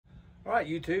All right,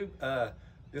 YouTube,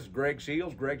 this is Greg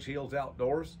Shields, Greg Shields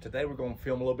Outdoors. Today we're going to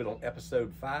film a little bit on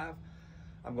episode 5.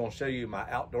 I'm going to show you my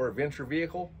outdoor adventure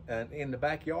vehicle, and in the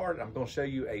backyard I'm going to show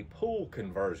you a pool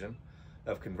conversion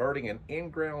of converting an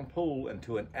in-ground pool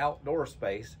into an outdoor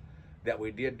space that we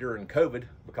did during COVID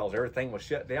because everything was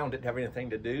shut down, didn't have anything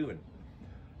to do, and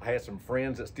I had some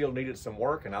friends that still needed some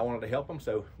work and I wanted to help them,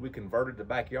 so we converted the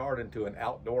backyard into an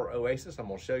outdoor oasis. I'm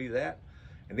going to show you that.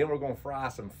 And then we're going to fry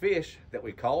some fish that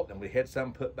we caught, and we had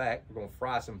some put back. We're going to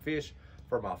fry some fish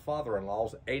for my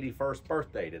father-in-law's 81st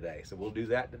birthday today. So we'll do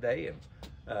that today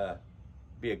and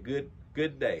be a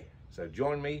good day. So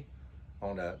join me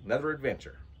on another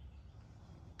adventure.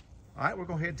 All right, we're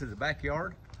going to head to the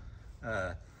backyard.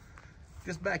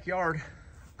 This backyard,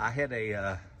 I had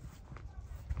a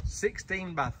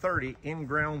 16 by 30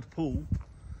 in-ground pool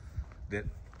that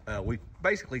we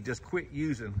basically just quit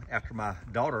using after my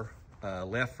daughter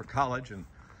left for college, and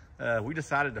we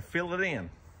decided to fill it in,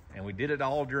 and we did it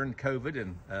all during COVID.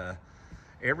 And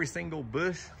every single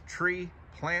bush, tree,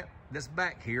 plant that's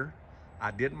back here,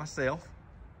 I did myself.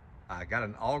 I got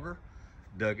an auger,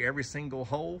 dug every single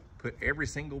hole, put every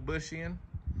single bush in,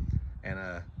 and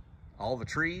all the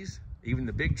trees, even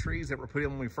the big trees that were put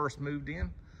in when we first moved in.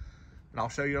 And I'll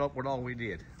show you what all we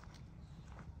did.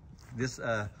 This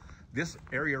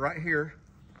area right here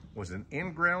was an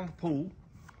in-ground pool.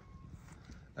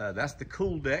 That's the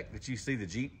cool deck that you see the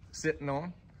Jeep sitting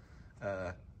on.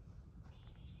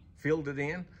 Filled it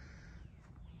in.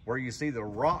 Where you see the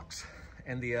rocks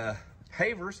and the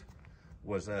pavers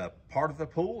was part of the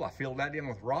pool. I filled that in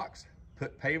with rocks,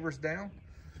 put pavers down.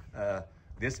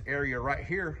 This area right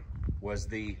here was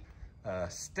the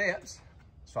steps.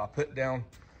 So I put down,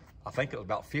 I think it was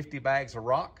about 50 bags of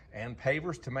rock and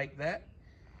pavers to make that.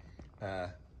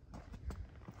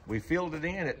 We filled it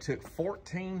in. It took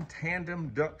 14 tandem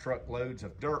dump truck loads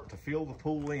of dirt to fill the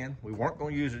pool in. We weren't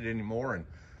going to use it anymore, and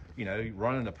you know,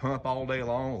 running the pump all day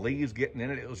long, leaves getting in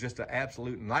it, it was just an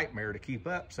absolute nightmare to keep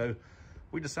up. So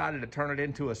we decided to turn it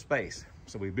into a space.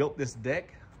 So we built this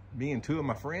deck, me and two of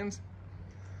my friends.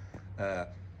 I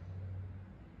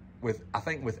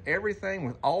think with everything,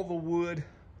 with all the wood,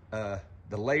 the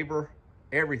labor,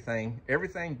 everything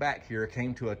back here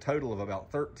came to a total of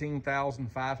about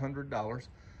 $13,500.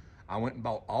 I went and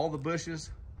bought all the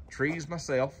bushes, trees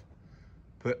myself,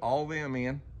 put all them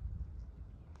in,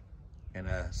 and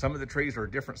some of the trees are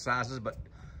different sizes, but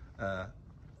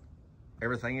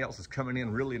everything else is coming in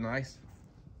really nice,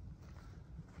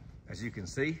 as you can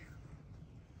see.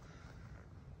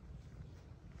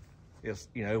 It's,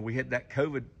 you know, we had that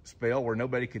COVID spell where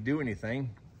nobody could do anything.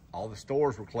 All the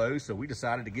stores were closed, so we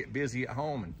decided to get busy at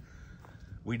home, and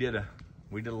we did a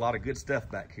lot of good stuff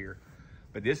back here.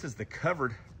 But this is the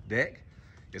covered deck.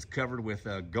 It's covered with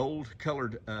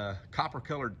gold-colored,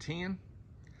 copper-colored tin.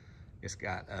 It's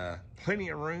got plenty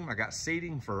of room. I got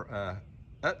seating for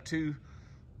up to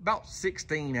about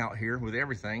 16 out here with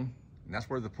everything, and that's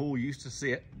where the pool used to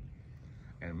sit.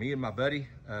 And me and my buddy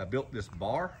built this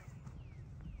bar.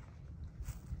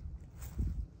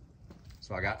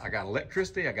 So I got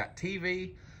electricity, I got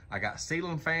TV, I got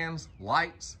ceiling fans,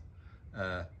 lights.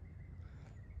 I'm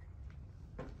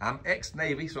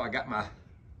ex-Navy, so I got my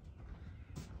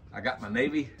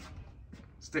Navy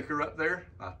sticker up there,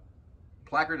 a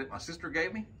placard that my sister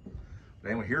gave me.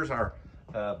 Then here's our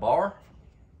bar.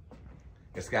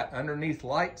 It's got underneath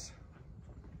lights.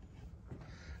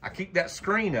 I keep that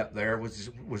screen up there, which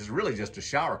is really just a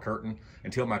shower curtain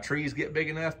until my trees get big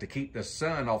enough to keep the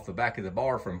sun off the back of the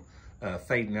bar from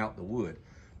fading out the wood.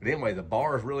 But anyway, the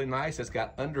bar is really nice. It's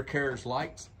got undercarriage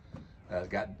lights. It's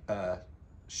got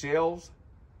shelves.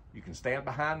 You can stand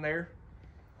behind there.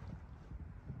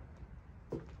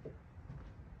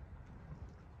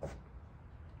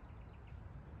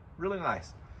 Really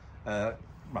nice.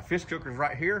 My fish cooker's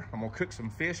right here. I'm gonna cook some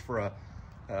fish for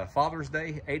a Father's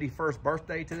Day 81st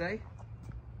birthday today.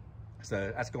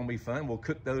 So that's gonna be fun. We'll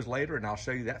cook those later, and I'll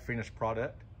show you that finished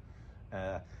product.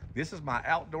 This is my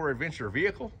outdoor adventure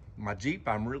vehicle, my Jeep.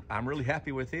 I'm really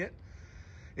happy with it.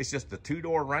 It's just a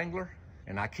 2-door Wrangler,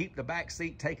 and I keep the back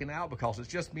seat taken out because it's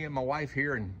just me and my wife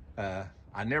here, and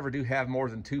I never do have more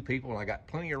than 2 people, and I got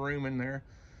plenty of room in there.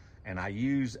 And I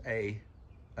use a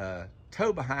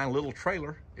tow behind little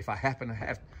trailer if I happen to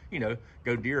have, you know,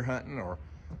 go deer hunting or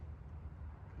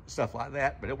stuff like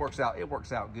that. But it works out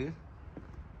good.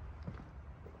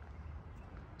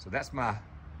 So that's my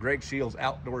Greg Shields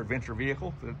outdoor adventure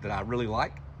vehicle that I really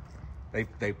like.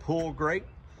 They pull great.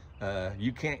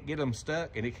 You can't get them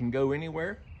stuck, and it can go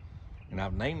anywhere. And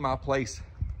I've named my place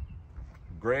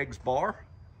Greg's Bar.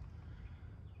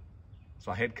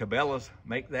 So I had Cabela's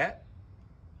make that.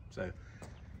 So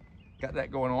got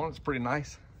that going on. It's pretty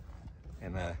nice.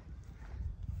 And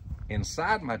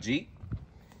inside my Jeep,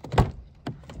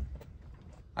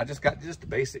 I just got just a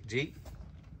basic Jeep.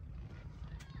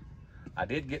 I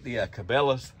did get the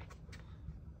Cabela's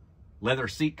leather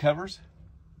seat covers.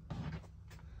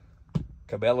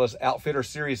 Cabela's Outfitter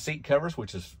Series seat covers,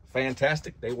 which is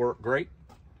fantastic. They work great.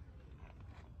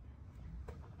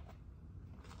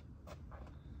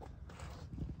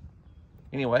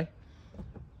 Anyway,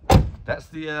 that's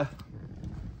the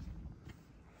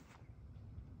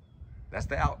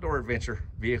outdoor adventure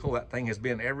vehicle. That thing has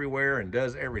been everywhere and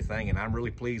does everything, and I'm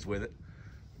really pleased with it.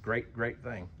 Great, great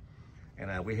thing.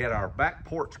 And we had our back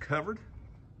porch covered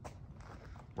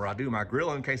where I do my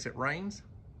grill in case it rains.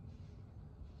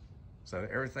 So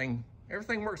everything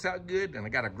works out good, and I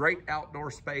got a great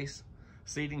outdoor space,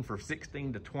 seating for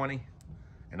 16 to 20,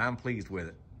 and I'm pleased with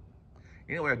it.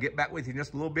 Anyway, I'll get back with you in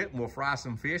just a little bit, and we'll fry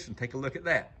some fish and take a look at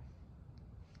that.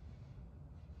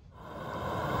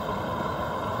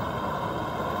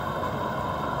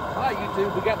 All right,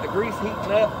 YouTube, we got the grease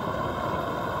heating up.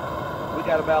 We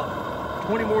got about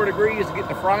 20 more degrees to get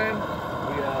to frying.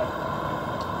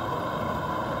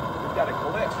 We've got a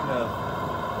collection of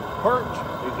perch,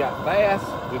 we've got bass,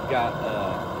 we've got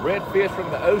redfish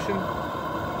from the ocean.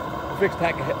 We're fixing to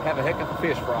have a heck of a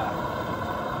fish fry.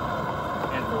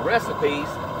 And for recipes,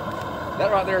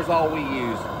 that right there is all we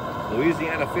use.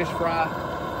 Louisiana fish fry,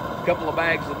 a couple of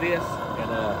bags of this, and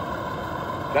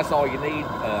that's all you need.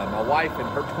 My wife and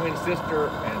her twin sister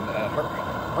and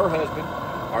her husband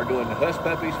are doing the Hush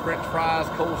Puppies, French fries,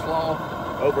 coleslaw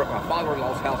over at my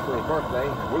father-in-law's house for his birthday.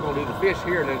 We're gonna do the fish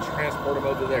here and then transport them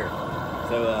over there.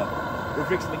 So we're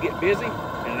fixing to get busy,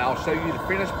 and I'll show you the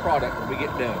finished product when we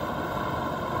get done.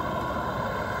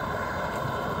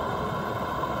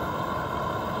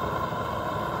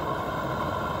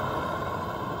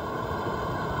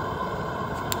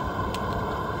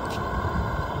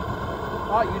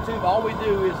 All right, YouTube, all we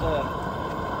do is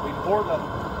we pour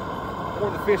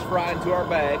the fish fry into our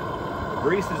bag. The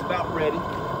grease is about ready.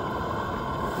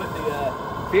 Put the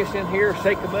fish in here,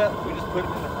 shake them up. We just put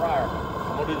them in the fryer.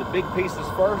 I'm gonna do the big pieces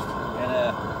first, and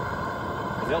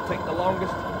they'll take the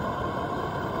longest.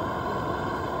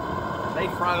 They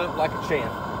fry up like a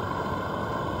champ.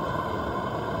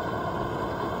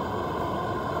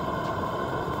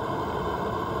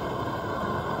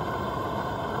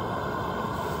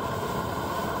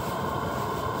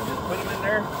 Just put them in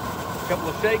there, a couple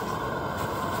of shakes,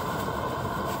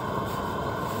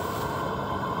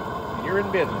 and you're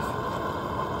in business.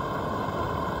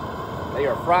 They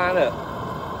are frying up.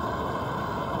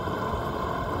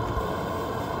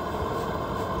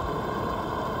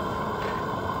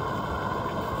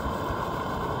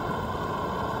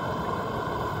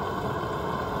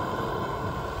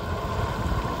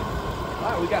 All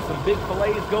right, we got some big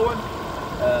fillets going.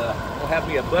 We'll have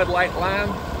me a Bud Light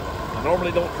Lime. I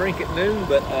normally don't drink at noon,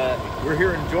 but we're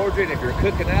here in Georgia, and if you're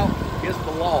cooking out, it's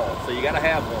the law. So you gotta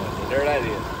have one, so there that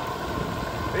is.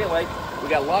 But anyway, we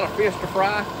got a lot of fish to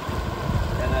fry.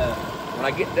 And when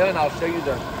I get done, I'll show you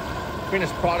the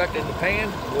finished product in the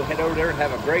pan. We'll head over there and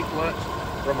have a great lunch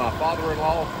from my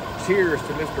father-in-law. Cheers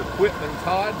to Mr. Quitman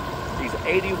Todd. He's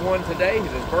 81 today.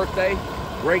 It's his birthday.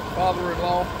 Great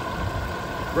father-in-law.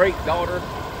 Great daughter.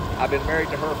 I've been married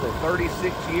to her for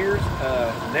 36 years.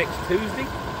 Next Tuesday,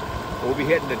 we'll be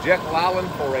heading to Jekyll Island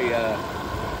for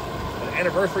an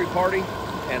anniversary party,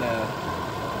 and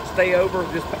stay over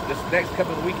this next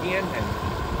coming weekend. And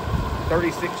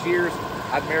 36 years.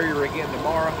 I'd marry her again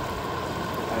tomorrow,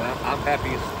 and I'm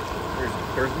happy.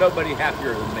 There's nobody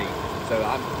happier than me, so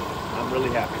I'm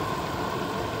really happy.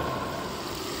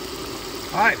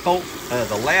 All right, folks,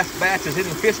 the last batch is in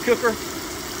the fish cooker,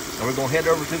 and we're gonna head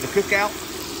over to the cookout.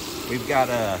 We've got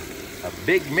a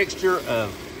big mixture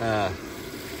of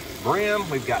brim.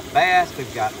 We've got bass.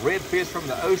 We've got redfish from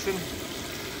the ocean.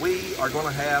 We are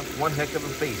gonna have one heck of a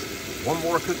feast. One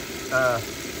more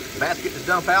basket to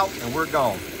dump out, and we're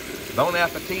gone. Bon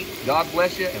appetit, God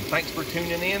bless you, and thanks for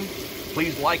tuning in.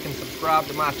 Please like and subscribe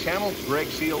to my channel, Greg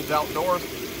Shields Outdoors.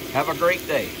 Have a great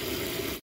day.